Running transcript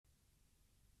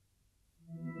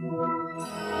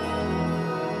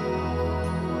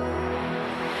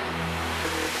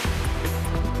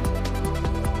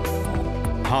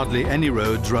Hardly any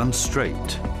roads run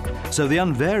straight, so the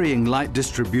unvarying light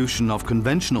distribution of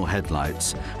conventional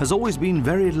headlights has always been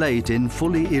very late in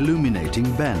fully illuminating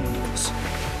bends.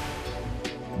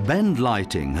 Bend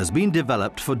lighting has been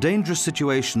developed for dangerous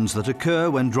situations that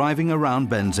occur when driving around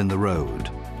bends in the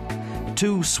road.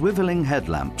 Two swiveling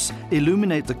headlamps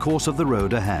illuminate the course of the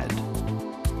road ahead.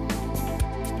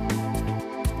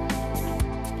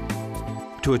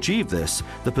 To achieve this,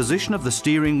 the position of the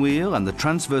steering wheel and the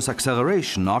transverse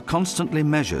acceleration are constantly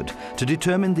measured to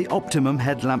determine the optimum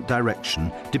headlamp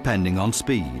direction depending on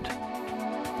speed.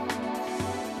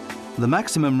 The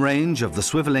maximum range of the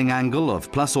swiveling angle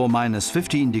of plus or minus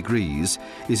 15 degrees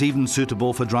is even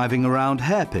suitable for driving around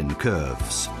hairpin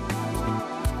curves.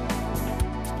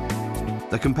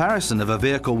 The comparison of a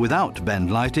vehicle without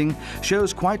bend lighting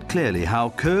shows quite clearly how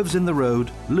curves in the road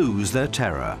lose their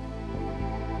terror.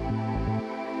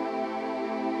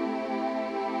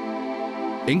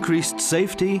 Increased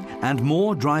safety and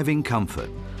more driving comfort.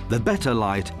 The better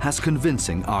light has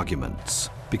convincing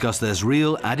arguments because there's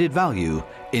real added value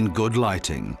in good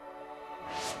lighting.